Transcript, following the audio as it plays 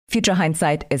Future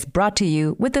Hindsight is brought to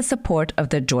you with the support of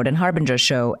The Jordan Harbinger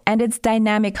Show and its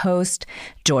dynamic host,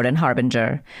 Jordan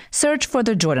Harbinger. Search for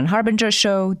The Jordan Harbinger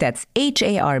Show, that's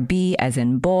HARB as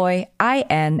in boy,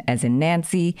 IN as in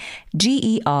Nancy,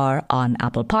 GER on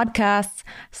Apple Podcasts,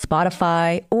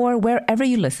 Spotify, or wherever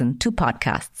you listen to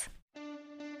podcasts.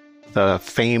 The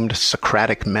famed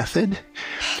Socratic method,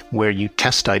 where you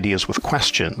test ideas with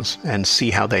questions and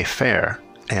see how they fare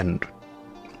and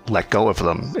let go of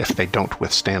them if they don't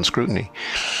withstand scrutiny,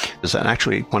 is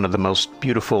actually one of the most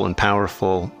beautiful and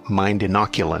powerful mind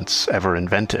inoculants ever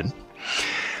invented.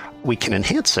 We can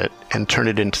enhance it and turn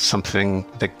it into something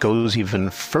that goes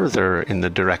even further in the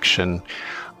direction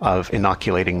of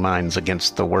inoculating minds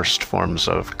against the worst forms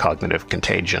of cognitive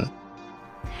contagion.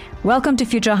 Welcome to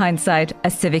Future Hindsight, a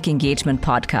civic engagement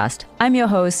podcast. I'm your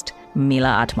host,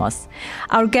 Mila Atmos.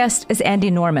 Our guest is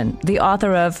Andy Norman, the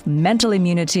author of Mental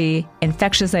Immunity,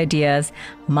 Infectious Ideas,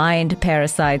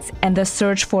 Mind-Parasites, and the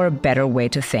Search for a Better Way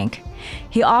to Think.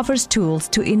 He offers tools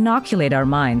to inoculate our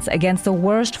minds against the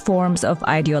worst forms of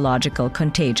ideological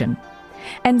contagion.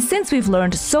 And since we've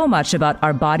learned so much about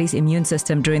our body's immune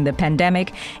system during the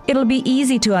pandemic, it'll be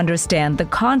easy to understand the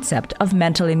concept of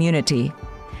mental immunity.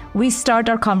 We start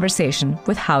our conversation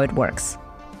with how it works.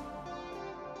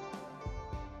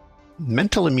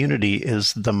 Mental immunity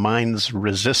is the mind's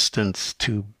resistance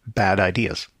to bad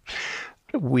ideas.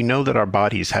 We know that our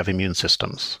bodies have immune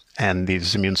systems, and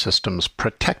these immune systems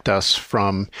protect us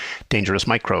from dangerous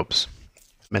microbes,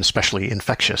 and especially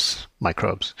infectious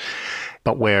microbes.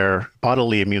 But where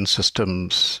bodily immune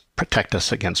systems protect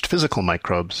us against physical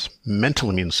microbes,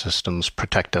 mental immune systems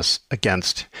protect us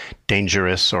against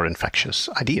dangerous or infectious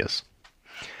ideas.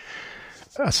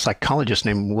 A psychologist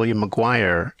named William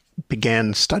McGuire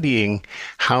began studying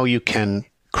how you can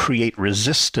create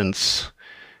resistance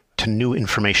to new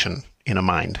information in a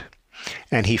mind.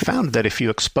 And he found that if you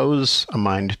expose a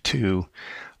mind to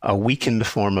a weakened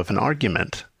form of an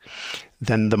argument,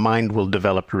 then the mind will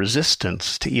develop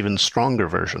resistance to even stronger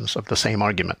versions of the same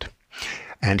argument.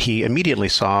 And he immediately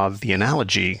saw the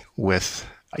analogy with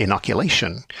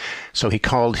inoculation. So he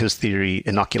called his theory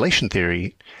inoculation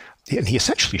theory, and he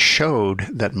essentially showed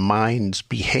that minds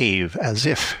behave as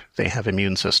if they have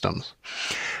immune systems.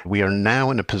 We are now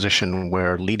in a position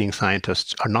where leading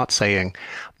scientists are not saying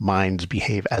minds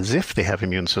behave as if they have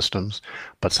immune systems,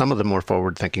 but some of the more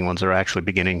forward-thinking ones are actually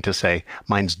beginning to say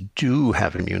minds do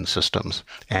have immune systems,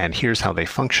 and here's how they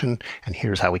function, and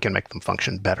here's how we can make them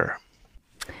function better.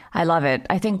 I love it.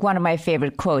 I think one of my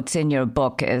favorite quotes in your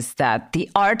book is that the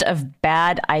art of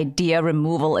bad idea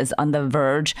removal is on the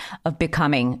verge of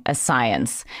becoming a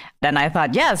science. And I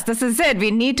thought, yes, this is it. We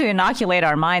need to inoculate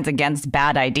our minds against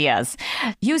bad ideas.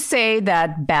 You say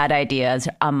that bad ideas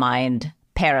are mind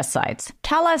parasites.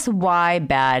 Tell us why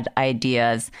bad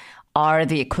ideas are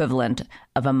the equivalent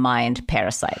of a mind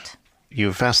parasite.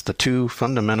 You've asked the two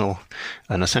fundamental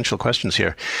and essential questions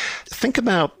here. Think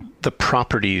about the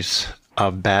properties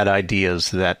of bad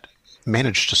ideas that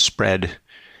manage to spread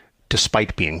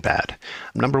despite being bad.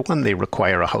 Number one, they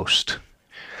require a host.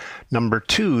 Number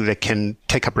two, they can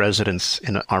take up residence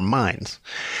in our minds.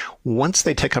 Once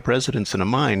they take up residence in a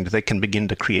mind, they can begin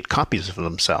to create copies of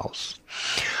themselves.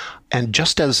 And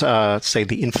just as, say,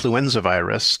 the influenza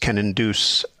virus can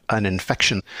induce an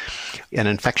infection, an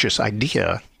infectious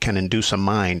idea can induce a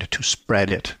mind to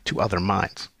spread it to other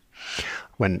minds.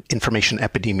 When information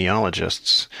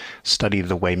epidemiologists study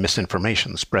the way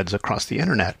misinformation spreads across the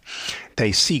internet,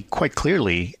 they see quite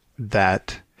clearly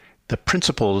that the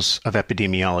principles of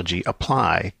epidemiology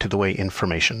apply to the way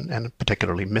information, and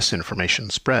particularly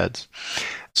misinformation, spreads.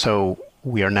 So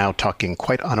we are now talking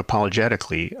quite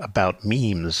unapologetically about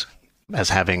memes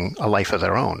as having a life of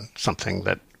their own, something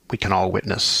that we can all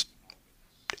witness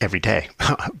every day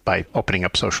by opening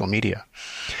up social media.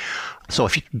 So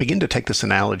if you begin to take this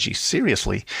analogy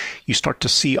seriously, you start to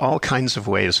see all kinds of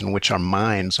ways in which our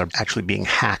minds are actually being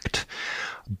hacked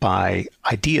by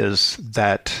ideas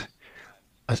that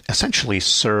essentially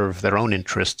serve their own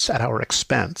interests at our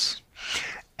expense.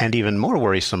 And even more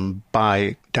worrisome,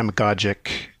 by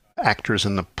demagogic actors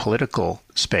in the political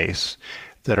space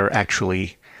that are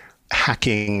actually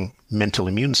hacking mental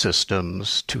immune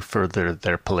systems to further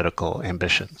their political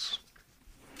ambitions.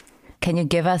 Can you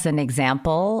give us an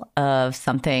example of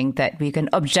something that we can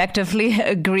objectively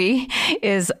agree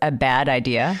is a bad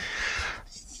idea?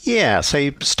 Yeah,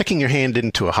 say sticking your hand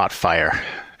into a hot fire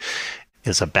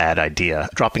is a bad idea.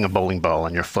 Dropping a bowling ball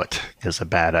on your foot is a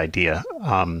bad idea.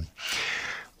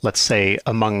 Let's say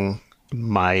among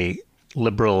my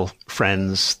liberal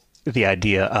friends, the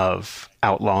idea of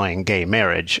outlawing gay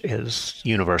marriage is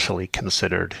universally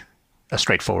considered a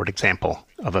straightforward example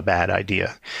of a bad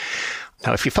idea.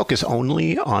 Now, if you focus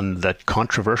only on the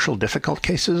controversial, difficult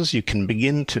cases, you can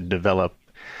begin to develop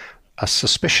a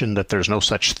suspicion that there's no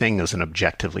such thing as an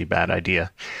objectively bad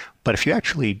idea. But if you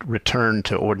actually return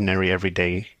to ordinary,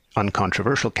 everyday,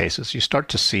 uncontroversial cases, you start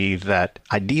to see that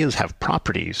ideas have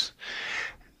properties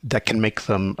that can make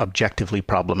them objectively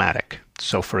problematic.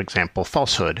 So, for example,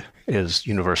 falsehood is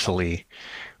universally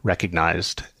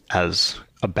recognized as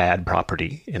a bad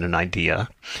property in an idea.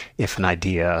 If an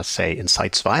idea, say,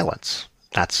 incites violence,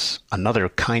 that's another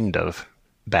kind of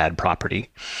bad property.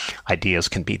 Ideas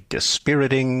can be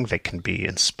dispiriting, they can be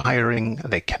inspiring,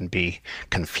 they can be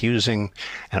confusing,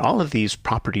 and all of these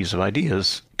properties of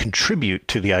ideas contribute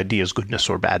to the idea's goodness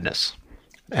or badness.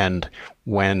 And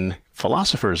when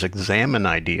philosophers examine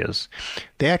ideas,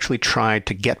 they actually try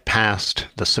to get past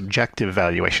the subjective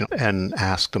evaluation and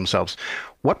ask themselves,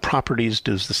 what properties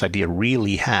does this idea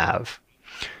really have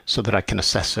so that I can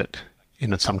assess it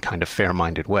in some kind of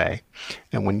fair-minded way?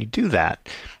 And when you do that,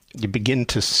 you begin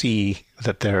to see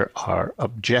that there are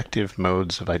objective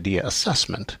modes of idea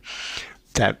assessment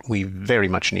that we very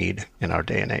much need in our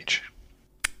day and age.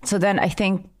 So then I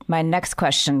think my next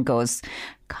question goes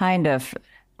kind of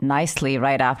nicely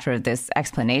right after this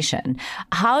explanation.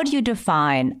 How do you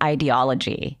define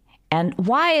ideology? And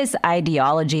why is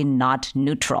ideology not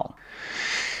neutral?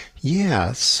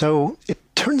 Yeah, so it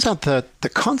turns out that the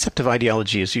concept of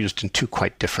ideology is used in two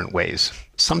quite different ways.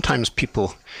 Sometimes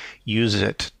people use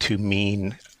it to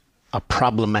mean a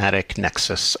problematic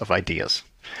nexus of ideas.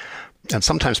 And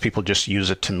sometimes people just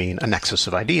use it to mean a nexus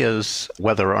of ideas,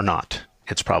 whether or not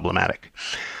it's problematic.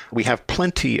 We have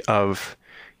plenty of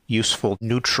useful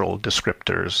neutral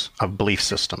descriptors of belief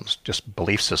systems, just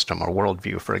belief system or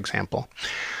worldview, for example.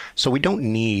 So we don't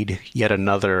need yet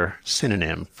another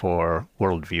synonym for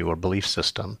worldview or belief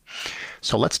system.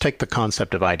 So let's take the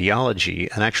concept of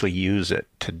ideology and actually use it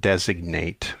to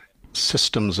designate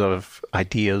systems of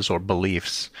ideas or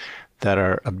beliefs that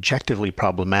are objectively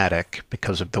problematic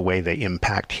because of the way they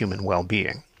impact human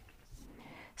well-being.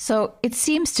 So it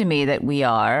seems to me that we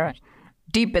are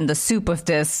deep in the soup of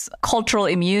this cultural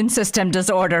immune system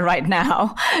disorder right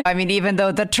now. I mean, even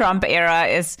though the Trump era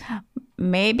is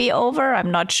maybe over,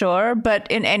 I'm not sure. But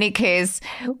in any case,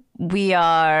 we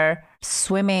are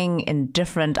swimming in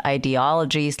different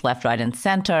ideologies, left, right, and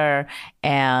center,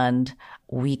 and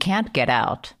we can't get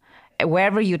out.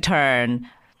 Wherever you turn,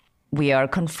 we are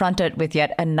confronted with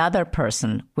yet another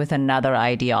person with another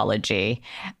ideology.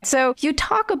 So you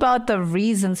talk about the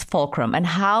reasons fulcrum and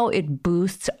how it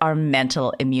boosts our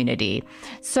mental immunity.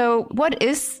 So what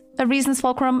is a reasons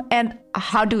fulcrum and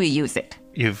how do we use it?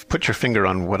 You've put your finger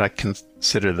on what I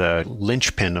consider the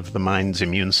linchpin of the mind's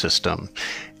immune system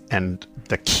and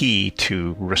the key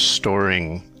to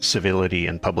restoring civility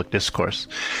in public discourse.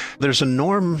 There's a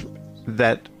norm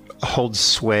that holds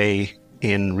sway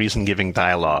in reason-giving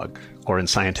dialogue or in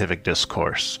scientific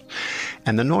discourse.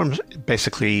 And the norm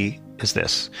basically is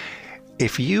this.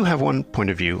 If you have one point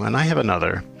of view and I have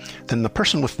another, then the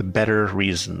person with the better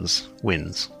reasons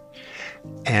wins.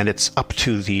 And it's up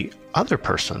to the other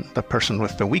person, the person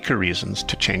with the weaker reasons,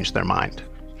 to change their mind.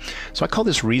 So I call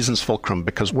this reasons fulcrum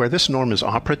because where this norm is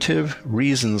operative,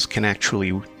 reasons can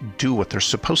actually do what they're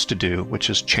supposed to do,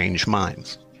 which is change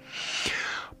minds.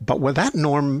 But where that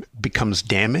norm becomes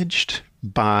damaged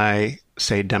by,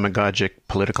 say, demagogic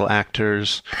political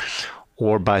actors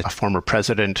or by a former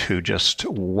president who just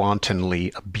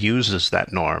wantonly abuses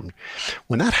that norm,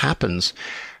 when that happens,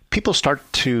 people start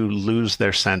to lose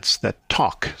their sense that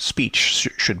speech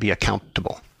should be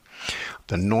accountable.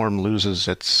 The norm loses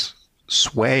its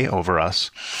sway over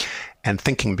us, and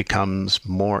thinking becomes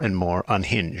more and more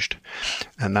unhinged.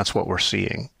 And that's what we're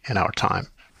seeing in our time.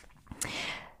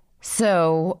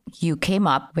 So you came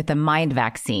up with a mind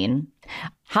vaccine.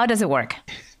 How does it work?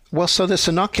 Well, so this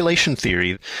inoculation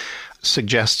theory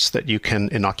suggests that you can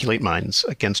inoculate minds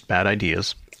against bad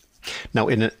ideas. Now,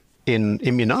 in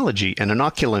immunology, an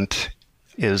inoculant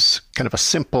is kind of a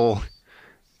simple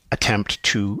attempt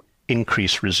to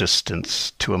increase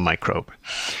resistance to a microbe.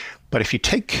 But if you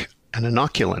take an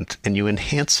inoculant and you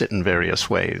enhance it in various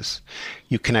ways,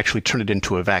 you can actually turn it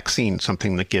into a vaccine,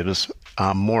 something that gives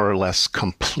more or less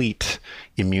complete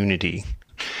immunity.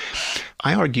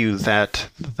 I argue that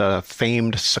the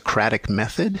famed Socratic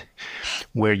method,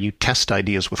 where you test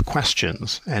ideas with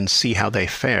questions and see how they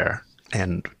fare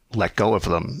and let go of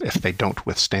them if they don't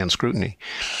withstand scrutiny,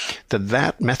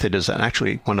 that method is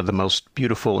actually one of the most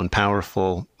beautiful and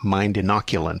powerful mind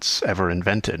inoculants ever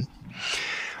invented.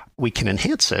 We can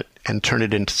enhance it and turn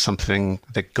it into something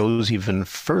that goes even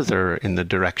further in the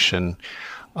direction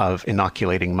of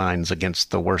inoculating minds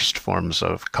against the worst forms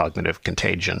of cognitive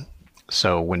contagion.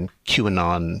 So when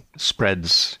QAnon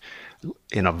spreads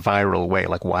in a viral way,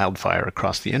 like wildfire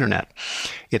across the internet,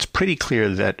 it's pretty clear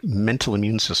that mental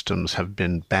immune systems have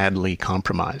been badly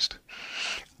compromised.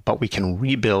 But we can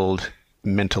rebuild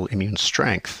mental immune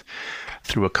strength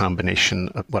through a combination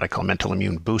of what I call mental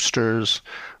immune boosters,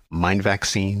 mind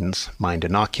vaccines, mind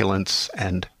inoculants,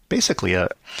 and basically a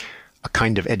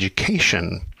kind of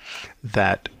education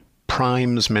that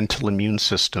primes mental immune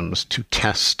systems to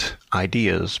test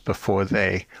ideas before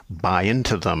they buy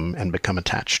into them and become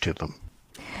attached to them.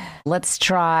 Let's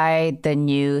try the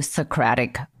new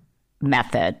Socratic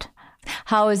method.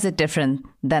 How is it different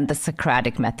than the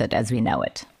Socratic method as we know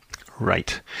it?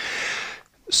 Right.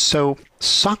 So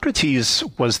Socrates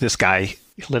was this guy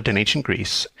who lived in ancient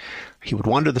Greece. He would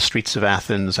wander the streets of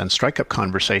Athens and strike up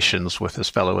conversations with his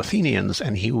fellow Athenians,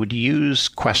 and he would use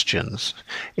questions,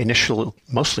 initial,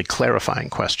 mostly clarifying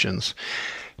questions,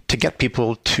 to get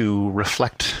people to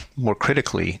reflect more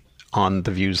critically on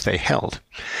the views they held.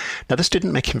 Now, this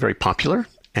didn't make him very popular,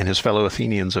 and his fellow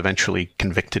Athenians eventually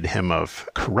convicted him of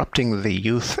corrupting the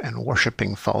youth and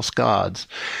worshiping false gods,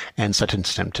 and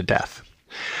sentenced him to death.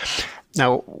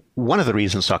 Now, one of the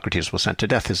reasons Socrates was sent to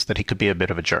death is that he could be a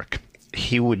bit of a jerk.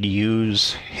 He would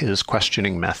use his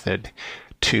questioning method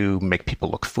to make people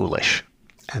look foolish,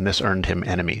 and this earned him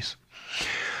enemies.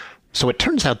 So it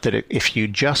turns out that if you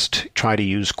just try to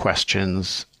use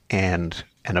questions and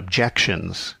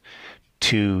objections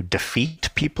to defeat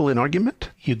people in argument,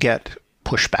 you get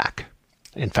pushback.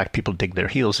 In fact, people dig their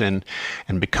heels in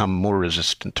and become more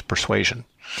resistant to persuasion.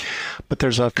 But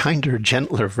there's a kinder,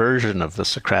 gentler version of the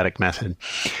Socratic method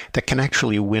that can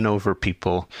actually win over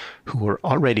people who are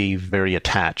already very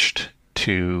attached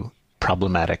to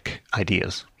problematic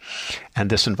ideas. And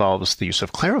this involves the use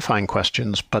of clarifying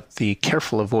questions, but the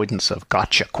careful avoidance of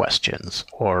gotcha questions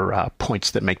or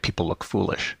points that make people look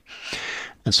foolish.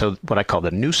 And so what I call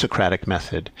the new Socratic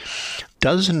method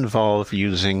does involve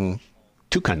using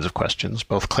two kinds of questions,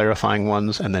 both clarifying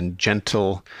ones and then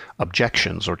gentle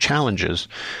objections or challenges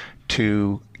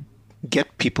to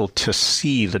get people to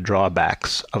see the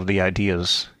drawbacks of the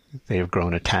ideas they have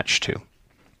grown attached to.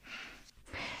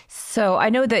 So I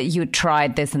know that you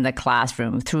tried this in the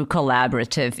classroom through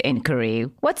collaborative inquiry.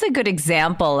 What's a good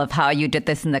example of how you did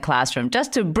this in the classroom,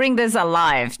 just to bring this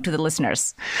alive to the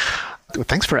listeners?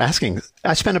 Thanks for asking.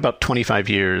 I spent about 25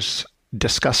 years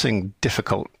discussing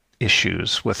difficult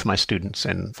issues with my students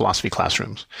in philosophy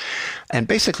classrooms. And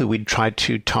basically, we'd try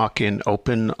to talk in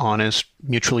open, honest,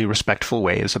 mutually respectful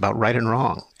ways about right and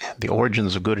wrong, and the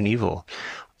origins of good and evil,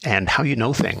 and how you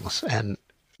know things, and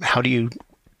how do you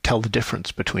tell the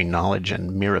difference between knowledge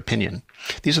and mere opinion.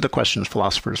 These are the questions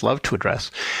philosophers love to address,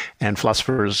 and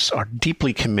philosophers are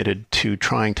deeply committed to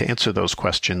trying to answer those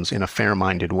questions in a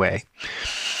fair-minded way.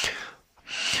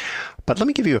 But let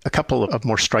me give you a couple of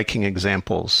more striking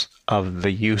examples of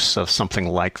the use of something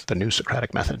like the new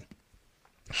Socratic method.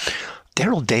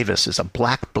 Daryl Davis is a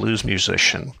black blues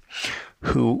musician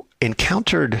who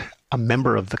encountered a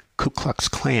member of the Ku Klux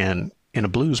Klan in a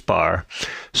blues bar,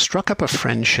 struck up a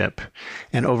friendship,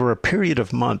 and over a period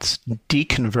of months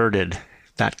deconverted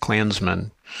that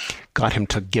Klansman, got him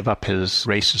to give up his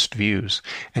racist views.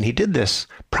 And he did this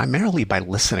primarily by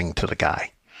listening to the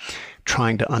guy,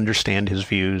 trying to understand his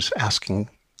views, asking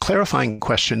clarifying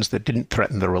questions that didn't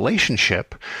threaten the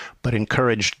relationship, but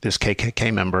encouraged this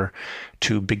KKK member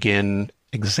to begin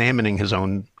examining his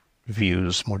own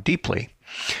views more deeply.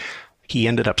 He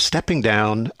ended up stepping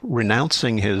down,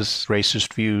 renouncing his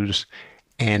racist views,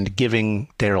 and giving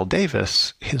Daryl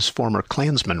Davis his former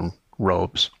Klansman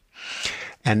robes.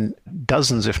 And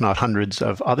dozens, if not hundreds,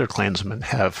 of other Klansmen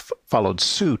have followed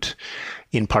suit,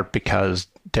 in part because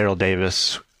Daryl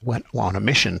Davis went on a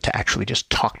mission to actually just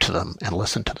talk to them and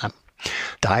listen to them.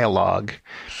 Dialogue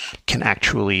can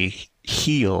actually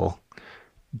heal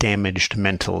damaged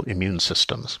mental immune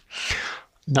systems.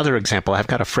 Another example, I've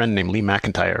got a friend named Lee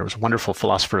McIntyre, who's a wonderful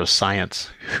philosopher of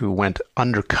science, who went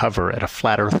undercover at a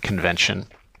flat earth convention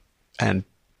and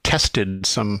tested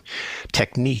some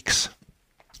techniques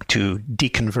to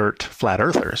deconvert flat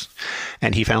earthers.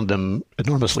 And he found them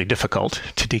enormously difficult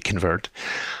to deconvert.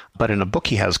 But in a book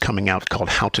he has coming out called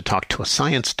How to Talk to a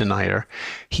Science Denier,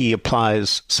 he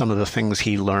applies some of the things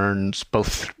he learns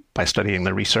both by studying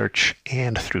the research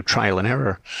and through trial and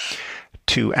error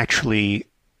to actually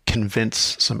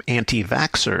convince some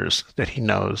anti-vaxxers that he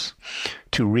knows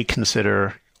to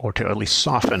reconsider or to at least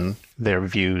soften their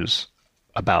views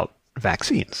about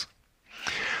vaccines.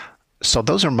 So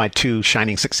those are my two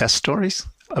shining success stories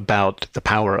about the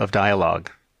power of dialogue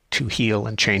to heal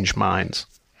and change minds.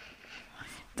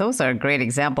 Those are great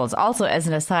examples. Also, as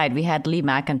an aside, we had Lee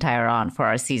McIntyre on for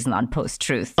our season on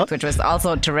post-truth, which was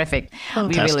also terrific.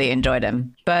 Fantastic. We really enjoyed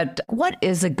him. But what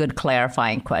is a good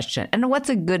clarifying question? And what's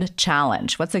a good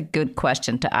challenge? What's a good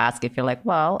question to ask if you're like,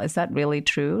 well, is that really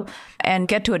true? And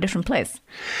get to a different place.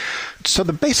 So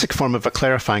the basic form of a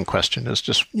clarifying question is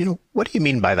just, what do you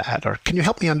mean by that? Or can you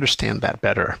help me understand that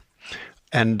better?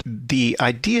 And the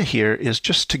idea here is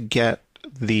just to get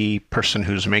the person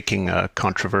who's making a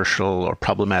controversial or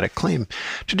problematic claim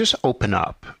to just open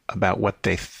up about what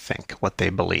they think, what they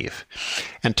believe,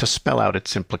 and to spell out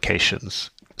its implications.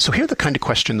 So here are the kind of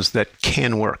questions that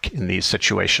can work in these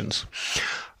situations.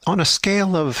 On a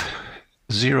scale of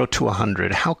 0 to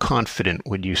 100, how confident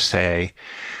would you say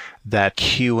that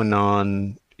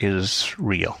QAnon is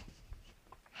real?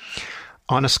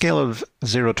 On a scale of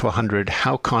 0 to 100,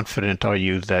 how confident are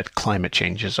you that climate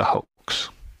change is a hoax?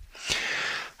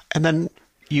 And then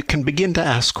you can begin to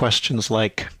ask questions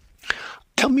like,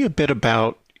 tell me a bit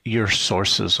about your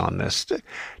sources on this.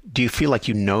 Do you feel like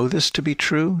you know this to be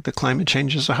true, that climate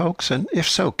change is a hoax? And if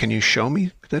so, can you show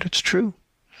me that it's true?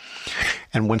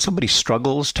 And when somebody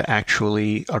struggles to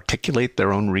actually articulate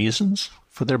their own reasons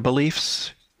for their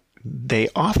beliefs, they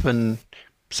often,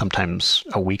 sometimes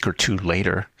a week or two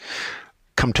later,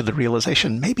 come to the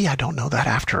realization, maybe I don't know that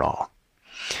after all.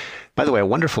 By the way, a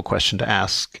wonderful question to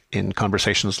ask in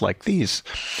conversations like these,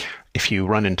 if you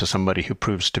run into somebody who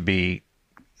proves to be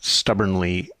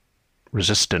stubbornly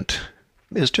resistant,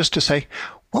 is just to say,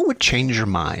 what would change your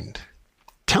mind?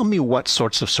 Tell me what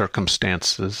sorts of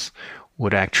circumstances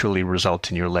would actually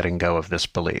result in your letting go of this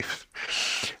belief.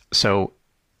 So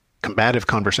combative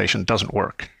conversation doesn't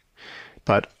work,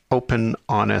 but open,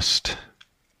 honest,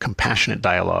 compassionate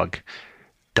dialogue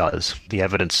does. The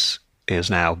evidence is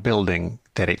now building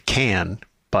that it can,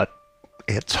 but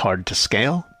it's hard to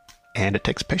scale and it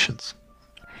takes patience.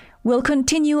 We'll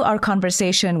continue our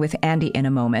conversation with Andy in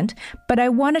a moment, but I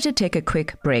wanted to take a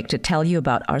quick break to tell you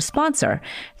about our sponsor,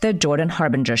 The Jordan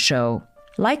Harbinger Show.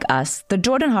 Like us, The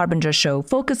Jordan Harbinger Show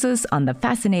focuses on the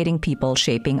fascinating people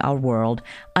shaping our world,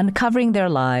 uncovering their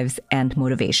lives and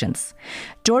motivations.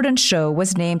 Jordan's show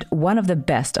was named one of the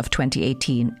best of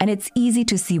 2018, and it's easy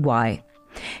to see why.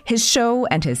 His show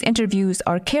and his interviews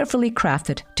are carefully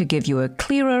crafted to give you a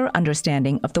clearer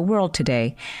understanding of the world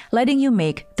today, letting you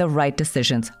make the right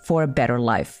decisions for a better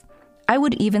life. I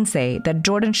would even say that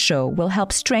Jordan's show will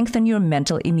help strengthen your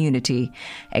mental immunity,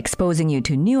 exposing you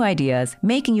to new ideas,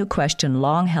 making you question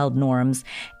long-held norms,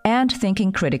 and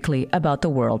thinking critically about the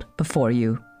world before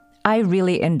you. I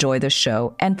really enjoy the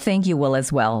show and think you will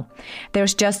as well.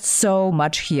 There's just so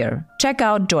much here. Check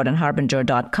out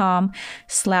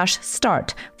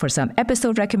jordanharbinger.com/start for some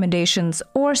episode recommendations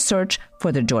or search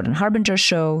for The Jordan Harbinger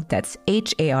Show. That's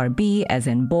HARB as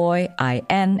in boy,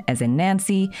 IN as in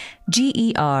Nancy,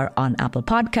 GER on Apple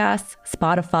Podcasts,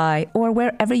 Spotify, or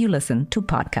wherever you listen to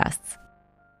podcasts.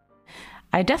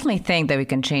 I definitely think that we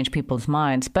can change people's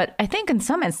minds, but I think in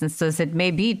some instances it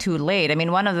may be too late. I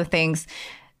mean, one of the things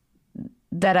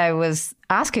that I was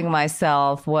asking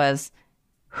myself was,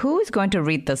 who's going to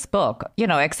read this book?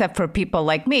 Except for people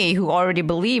like me who already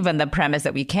believe in the premise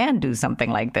that we can do something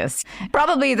like this.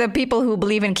 Probably the people who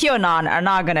believe in QAnon are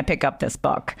not going to pick up this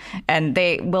book, and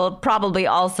they will probably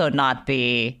also not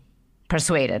be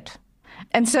persuaded.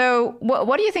 And so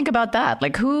what do you think about that?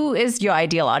 Like, who is your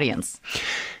ideal audience?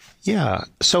 Yeah.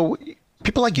 So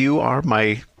people like you are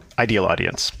my ideal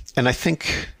audience. And I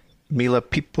think, Mila,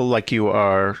 people like you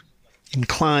are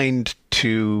inclined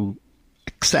to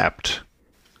accept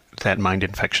that mind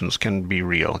infections can be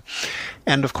real.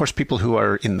 And of course, people who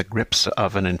are in the grips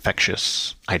of an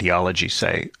infectious ideology,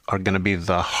 say, are going to be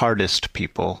the hardest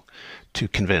people to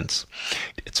convince.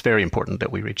 It's very important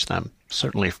that we reach them,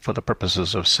 certainly for the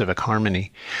purposes of civic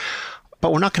harmony.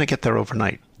 But we're not going to get there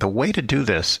overnight. The way to do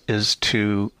this is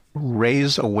to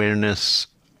raise awareness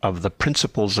of the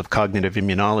principles of cognitive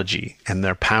immunology and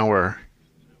their power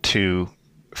to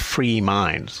free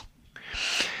minds.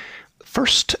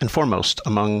 First and foremost,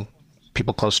 among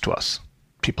people close to us,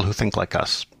 people who think like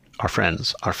us, our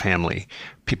friends, our family,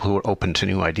 people who are open to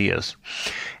new ideas.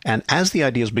 And as the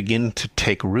ideas begin to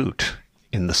take root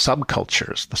in the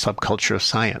subcultures, the subculture of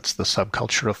science, the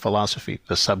subculture of philosophy,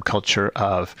 the subculture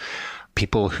of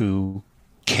people who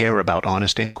care about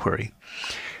honest inquiry,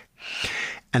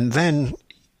 and then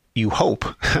you hope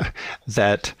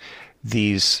that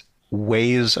these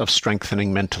ways of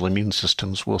strengthening mental immune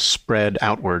systems will spread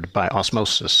outward by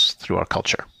osmosis through our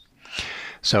culture.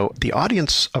 So the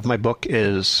audience of my book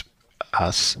is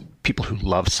us, people who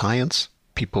love science,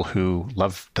 people who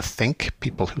love to think,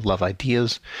 people who love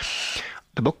ideas.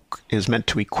 The book is meant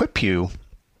to equip you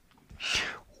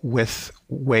with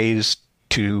ways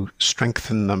to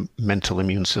strengthen the mental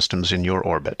immune systems in your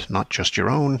orbit, not just your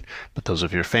own, but those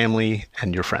of your family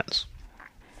and your friends.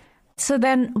 So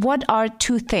then what are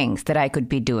 2 things that I could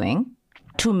be doing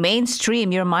to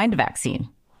mainstream your mind vaccine?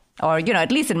 Or,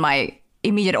 at least in my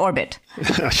immediate orbit.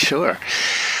 Sure.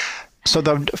 So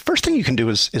the first thing you can do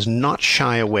is not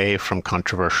shy away from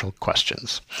controversial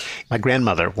questions. My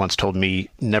grandmother once told me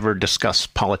never discuss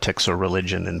politics or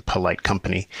religion in polite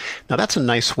company. Now that's a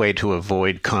nice way to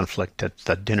avoid conflict at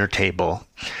the dinner table.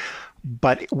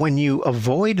 But when you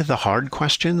avoid the hard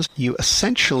questions, you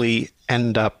essentially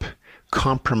end up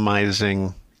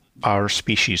compromising our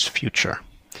species' future.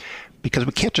 Because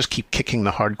we can't just keep kicking the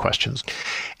hard questions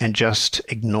and just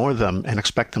ignore them and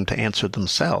expect them to answer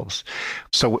themselves.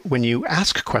 So when you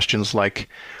ask questions like,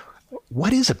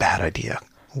 what is a bad idea?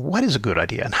 What is a good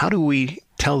idea? And how do we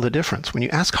tell the difference? When you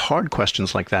ask hard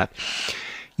questions like that,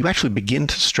 you actually begin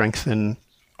to strengthen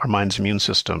our mind's immune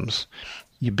systems.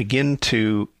 You begin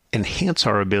to enhance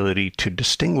our ability to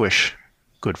distinguish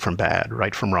good from bad,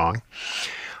 right from wrong.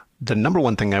 The number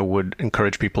one thing I would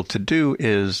encourage people to do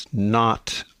is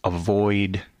not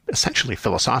avoid essentially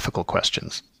philosophical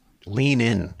questions. Lean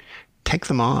in, take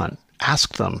them on,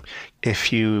 ask them.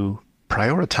 If you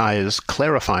prioritize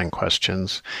clarifying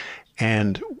questions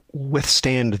and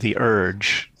withstand the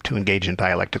urge to engage in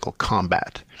dialectical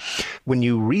combat, when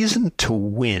you reason to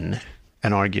win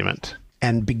an argument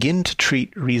and begin to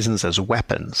treat reasons as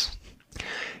weapons,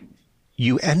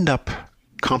 you end up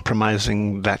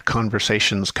compromising that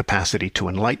conversation's capacity to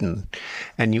enlighten,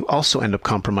 and you also end up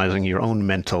compromising your own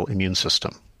mental immune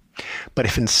system. But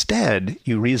if instead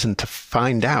you reason to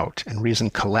find out and reason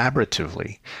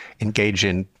collaboratively, engage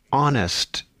in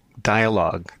honest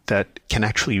dialogue that can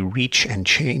actually reach and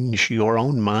change your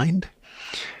own mind,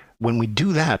 when we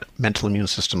do that, mental immune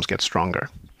systems get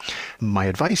stronger. My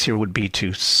advice here would be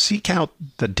to seek out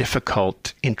the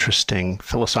difficult, interesting,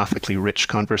 philosophically rich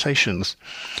conversations.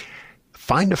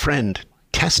 Find a friend,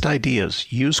 test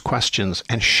ideas, use questions,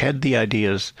 and shed the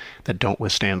ideas that don't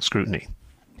withstand scrutiny.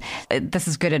 This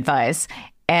is good advice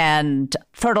and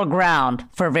fertile ground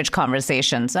for rich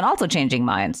conversations and also changing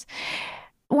minds.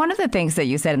 One of the things that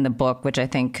you said in the book, which I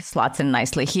think slots in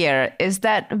nicely here, is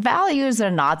that values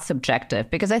are not subjective,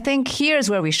 because I think here's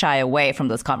where we shy away from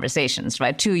those conversations,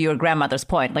 right? To your grandmother's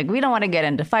point, like we don't want to get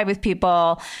into fight with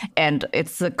people. And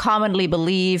it's commonly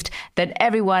believed that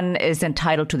everyone is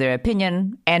entitled to their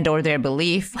opinion and or their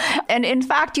belief. And in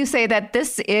fact, you say that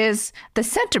this is the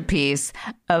centerpiece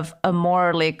of a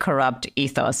morally corrupt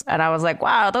ethos. And I was like,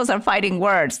 wow, those are fighting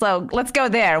words. So let's go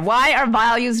there. Why are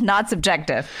values not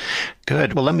subjective?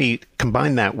 Good. Well, let me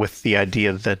combine that with the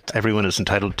idea that everyone is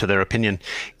entitled to their opinion.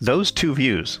 Those 2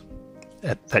 views,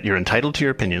 that you're entitled to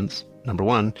your opinions, number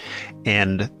 1,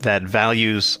 and that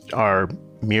values are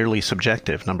merely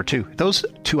subjective, number 2. Those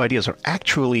 2 ideas are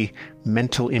actually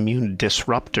mental immune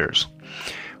disruptors.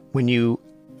 When you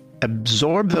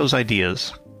absorb those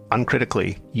ideas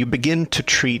uncritically, you begin to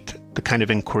treat the kind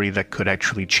of inquiry that could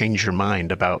actually change your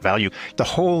mind about value. The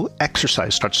whole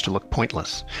exercise starts to look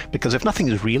pointless, because if nothing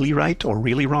is really right or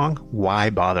really wrong, why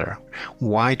bother?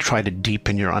 Why try to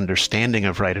deepen your understanding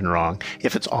of right and wrong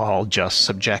if it's all just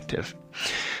subjective?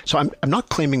 So I'm not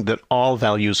claiming that all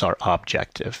values are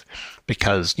objective,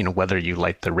 because whether you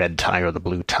like the red tie or the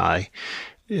blue tie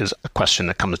is a question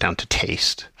that comes down to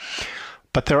taste.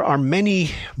 But there are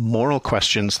many moral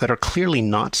questions that are clearly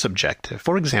not subjective.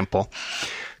 For example,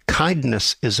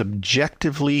 kindness is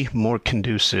objectively more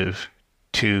conducive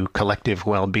to collective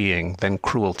well-being than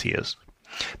cruelty is.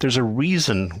 There's a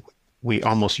reason we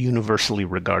almost universally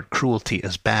regard cruelty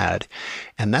as bad,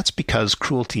 and that's because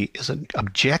cruelty is an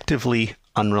objectively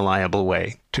unreliable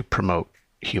way to promote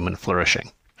human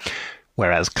flourishing,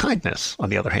 whereas kindness, on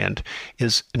the other hand,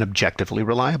 is an objectively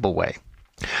reliable way.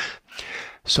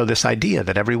 So this idea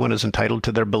that everyone is entitled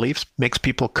to their beliefs makes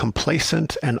people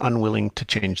complacent and unwilling to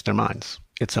change their minds.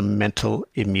 It's a mental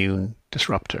immune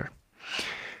disruptor.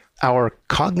 Our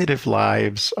cognitive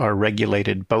lives are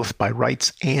regulated both by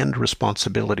rights and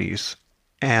responsibilities.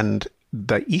 And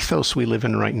the ethos we live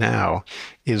in right now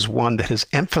is one that has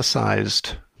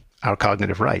emphasized our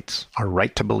cognitive rights, our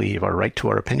right to believe, our right to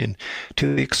our opinion,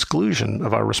 to the exclusion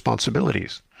of our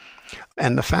responsibilities.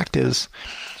 And the fact is,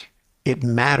 it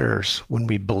matters when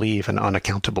we believe in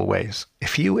unaccountable ways.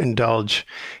 If you indulge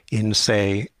in,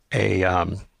 say, a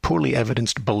poorly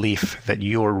evidenced belief that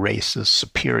your race is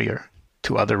superior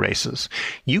to other races,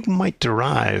 you might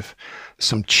derive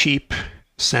some cheap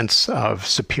sense of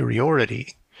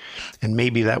superiority, and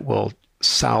maybe that will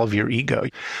salve your ego.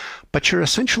 But you're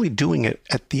essentially doing it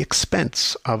at the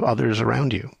expense of others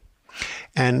around you.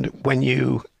 And when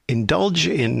you indulge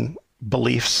in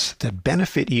beliefs that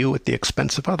benefit you at the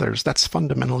expense of others, that's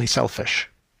fundamentally selfish.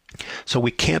 So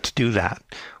we can't do that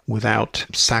without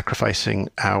sacrificing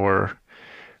our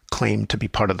claim to be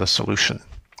part of the solution.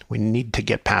 We need to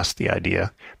get past the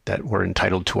idea that we're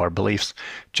entitled to our beliefs,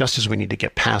 just as we need to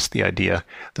get past the idea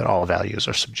that all values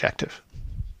are subjective.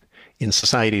 In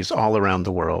societies all around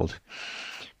the world,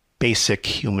 basic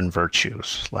human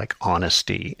virtues like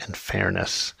honesty and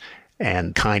fairness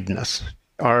and kindness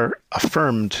are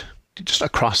affirmed just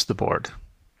across the board.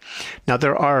 Now,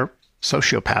 there are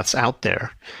sociopaths out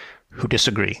there who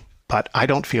disagree, but I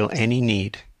don't feel any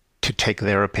need to take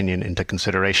their opinion into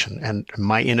consideration. And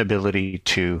my inability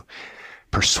to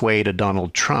persuade a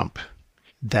Donald Trump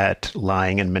that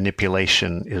lying and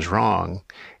manipulation is wrong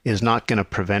is not going to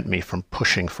prevent me from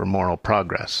pushing for moral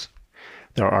progress.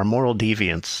 There are moral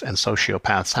deviants and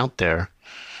sociopaths out there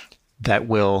that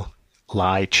will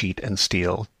lie, cheat, and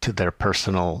steal to their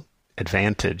personal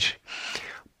advantage.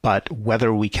 But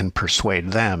whether we can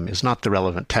persuade them is not the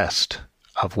relevant test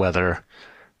of whether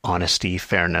honesty,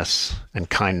 fairness, and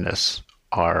kindness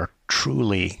are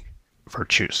truly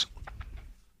virtues.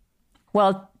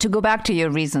 Well, to go back to your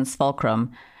reasons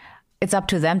fulcrum, it's up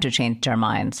to them to change their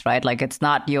minds, right? Like, it's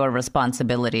not your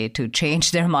responsibility to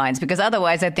change their minds, because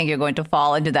otherwise I think you're going to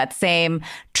fall into that same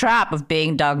trap of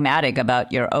being dogmatic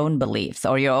about your own beliefs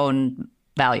or your own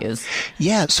values.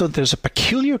 Yeah, so there's a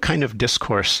peculiar kind of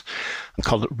discourse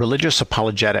called religious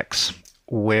apologetics,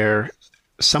 where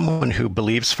someone who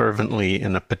believes fervently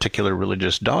in a particular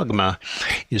religious dogma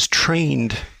is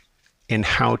trained in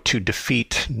how to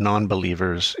defeat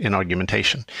non-believers in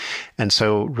argumentation. And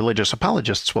so religious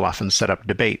apologists will often set up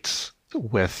debates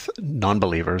with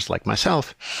non-believers like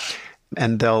myself,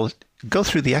 and they'll go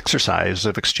through the exercise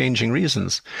of exchanging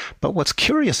reasons. But what's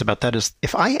curious about that is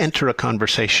if I enter a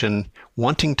conversation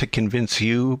wanting to convince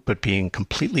you, but being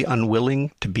completely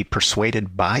unwilling to be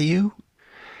persuaded by you,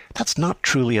 that's not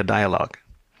truly a dialogue.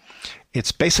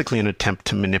 It's basically an attempt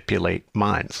to manipulate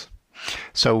minds.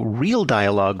 So real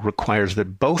dialogue requires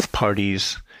that both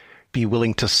parties be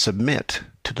willing to submit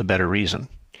to the better reason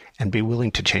and be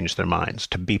willing to change their minds,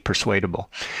 to be persuadable.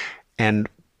 And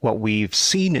what we've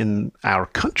seen in our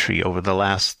country over the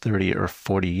last 30 or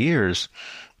 40 years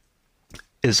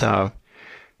is a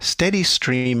steady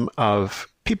stream of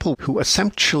people who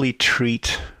essentially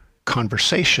treat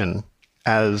conversation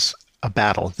as a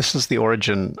battle. This is the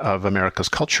origin of America's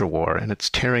culture war, and it's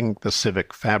tearing the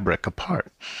civic fabric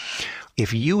apart.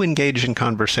 If you engage in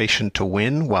conversation to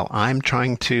win while I'm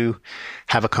trying to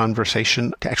have a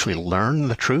conversation to actually learn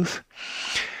the truth,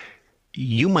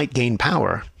 you might gain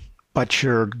power, but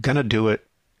you're going to do it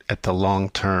at the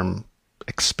long-term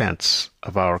expense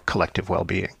of our collective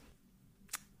well-being.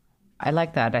 I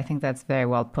like that. I think that's very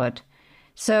well put.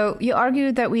 So you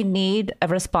argue that we need a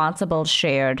responsible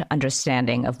shared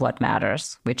understanding of what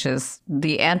matters, which is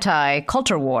the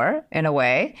anti-culture war in a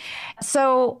way.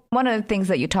 So one of the things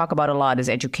that you talk about a lot is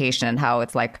education and how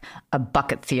it's like a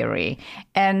bucket theory.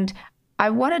 And I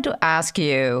wanted to ask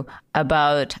you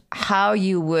about how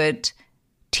you would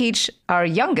teach our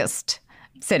youngest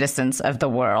citizens of the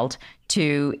world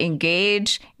to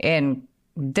engage in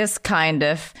this kind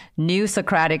of new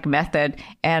Socratic method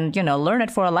and, learn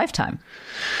it for a lifetime?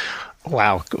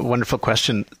 Wow, wonderful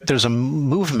question. There's a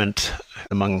movement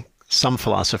among some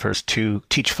philosophers to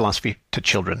teach philosophy to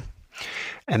children.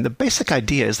 And the basic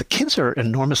idea is that kids are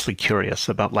enormously curious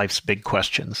about life's big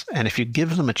questions. And if you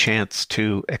give them a chance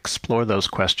to explore those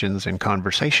questions in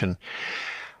conversation,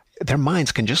 their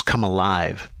minds can just come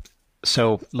alive.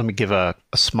 So let me give a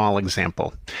small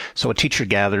example. So a teacher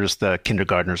gathers the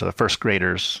kindergartners or the first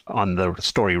graders on the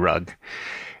story rug.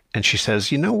 And she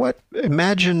says, you know what?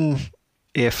 Imagine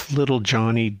if little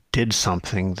Johnny did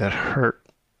something that hurt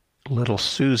little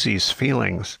Susie's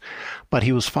feelings, but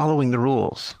he was following the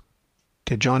rules.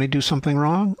 Did Johnny do something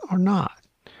wrong or not?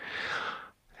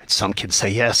 Some kids say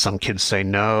yes, some kids say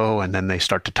no, and then they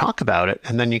start to talk about it.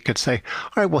 And then you could say,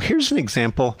 all right, well, here's an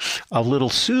example of little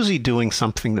Susie doing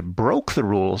something that broke the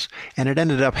rules, and it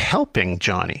ended up helping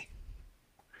Johnny.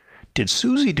 Did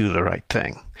Susie do the right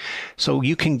thing? So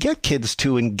you can get kids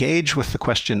to engage with the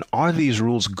question, are these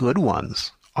rules good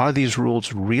ones? Are these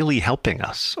rules really helping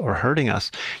us or hurting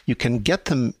us? You can get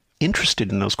them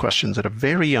interested in those questions at a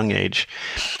very young age,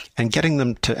 and getting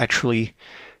them to actually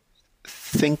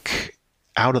think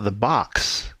out of the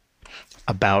box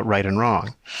about right and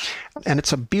wrong. And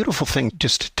it's a beautiful thing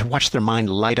just to watch their mind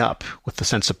light up with the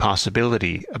sense of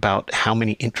possibility about how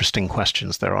many interesting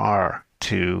questions there are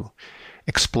to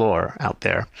explore out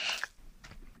there.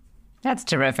 That's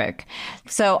terrific.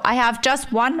 So I have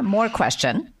just one more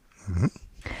question. Mm-hmm.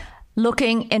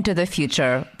 Looking into the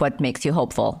future, what makes you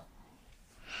hopeful?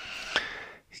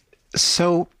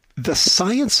 So the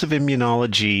science of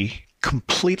immunology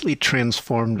completely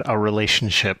transformed our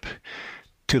relationship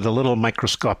to the little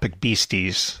microscopic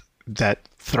beasties that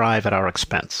thrive at our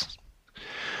expense,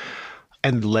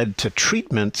 and led to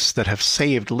treatments that have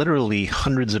saved literally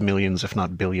hundreds of millions, if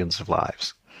not billions, of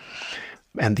lives.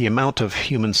 And the amount of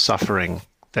human suffering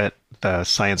that the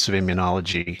science of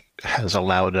immunology has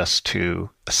allowed us to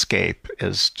escape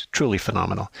is truly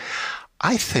phenomenal.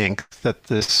 I think that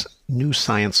this new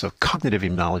science of cognitive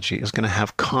immunology is going to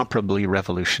have comparably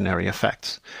revolutionary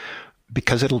effects,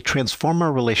 because it'll transform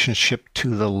our relationship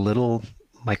to the little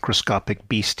microscopic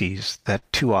beasties that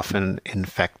too often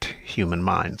infect human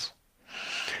minds.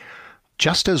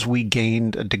 Just as we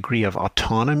gained a degree of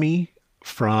autonomy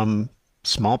from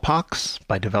smallpox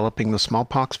by developing the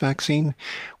smallpox vaccine,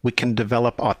 we can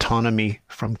develop autonomy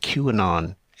from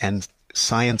QAnon and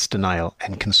science denial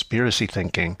and conspiracy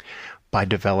thinking by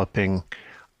developing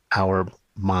our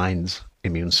mind's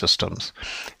immune systems.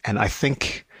 And I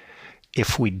think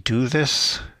if we do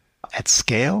this at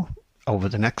scale over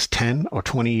the next 10 or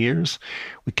 20 years,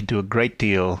 we could do a great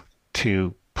deal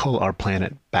to pull our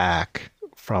planet back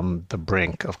from the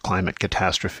brink of climate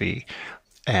catastrophe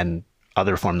and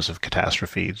other forms of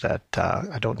catastrophe that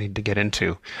I don't need to get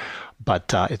into.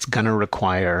 But it's going to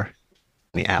require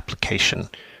the application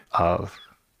of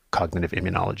cognitive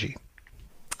immunology.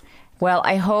 Well,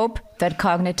 I hope that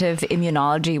cognitive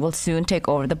immunology will soon take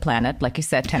over the planet, like you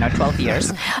said, 10 or 12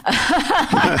 years,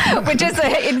 which is,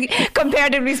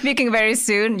 comparatively speaking, very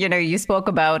soon. You know, you spoke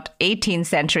about 18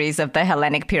 centuries of the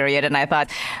Hellenic period, and I thought,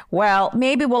 well,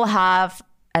 maybe we'll have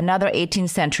another 18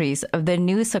 centuries of the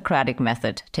new Socratic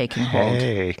method taking hold.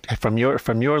 Hey, from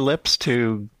your lips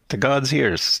to God's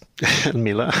ears,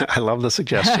 Mila. I love the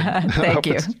suggestion. Thank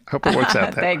you. Hope it works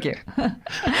out that Thank you.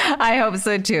 I hope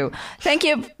so too. Thank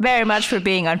you very much for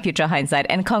being on Future Hindsight,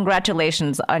 and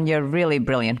congratulations on your really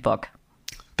brilliant book.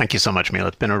 Thank you so much, Mila.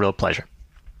 It's been a real pleasure.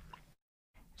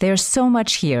 There's so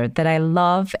much here that I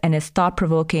love and is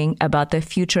thought-provoking about the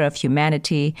future of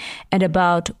humanity and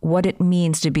about what it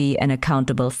means to be an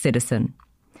accountable citizen.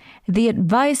 The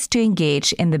advice to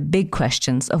engage in the big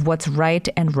questions of what's right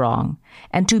and wrong,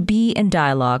 and to be in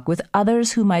dialogue with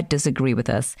others who might disagree with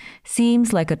us,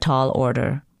 seems like a tall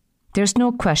order. There's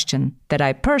no question that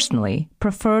I personally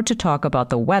prefer to talk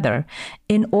about the weather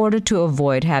in order to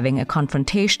avoid having a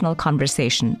confrontational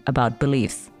conversation about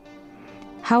beliefs.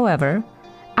 However,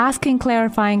 asking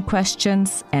clarifying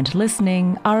questions and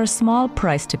listening are a small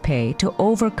price to pay to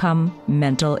overcome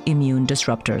mental immune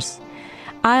disruptors.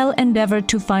 I'll endeavor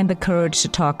to find the courage to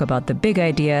talk about the big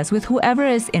ideas with whoever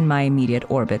is in my immediate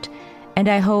orbit, and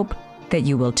I hope that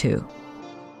you will too.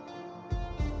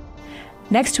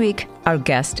 Next week, our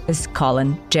guest is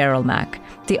Colin Geraldmack,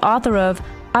 the author of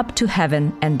Up to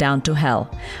Heaven and Down to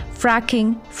Hell: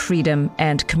 Fracking, Freedom,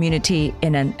 and Community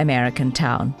in an American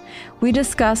Town. We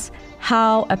discuss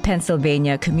how a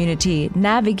Pennsylvania community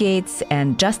navigates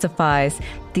and justifies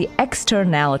the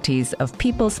externalities of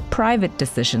people's private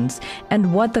decisions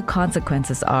and what the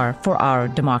consequences are for our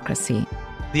democracy.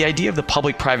 The idea of the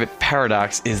public-private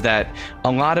paradox is that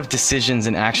a lot of decisions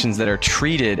and actions that are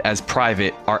treated as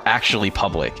private are actually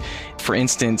public. For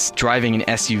instance, driving an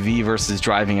SUV versus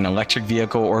driving an electric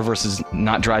vehicle or versus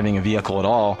not driving a vehicle at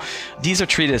all. These are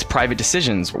treated as private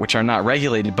decisions, which are not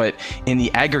regulated, but in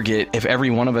the aggregate, if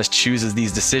every one of us chooses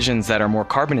these decisions that are more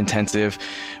carbon intensive,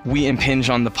 we impinge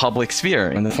on the public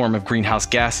sphere in the form of greenhouse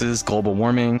gases, global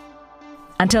warming.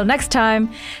 Until next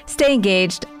time, stay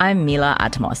engaged. I'm Mila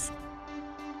Atmos.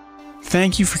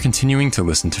 Thank you for continuing to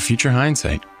listen to Future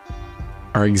Hindsight.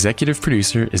 Our executive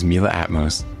producer is Mila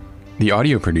Atmos. The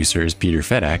audio producer is Peter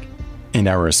Fedak, and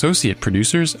our associate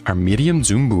producers are Miriam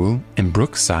Zumbul and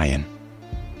Brooke Sayan.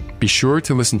 Be sure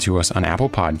to listen to us on Apple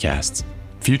Podcasts,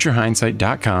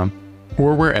 futurehindsight.com,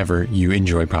 or wherever you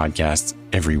enjoy podcasts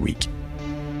every week.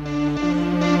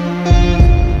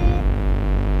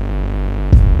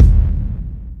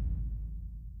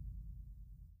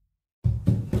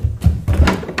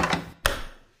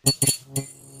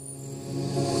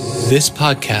 This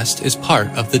podcast is part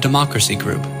of the Democracy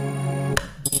Group.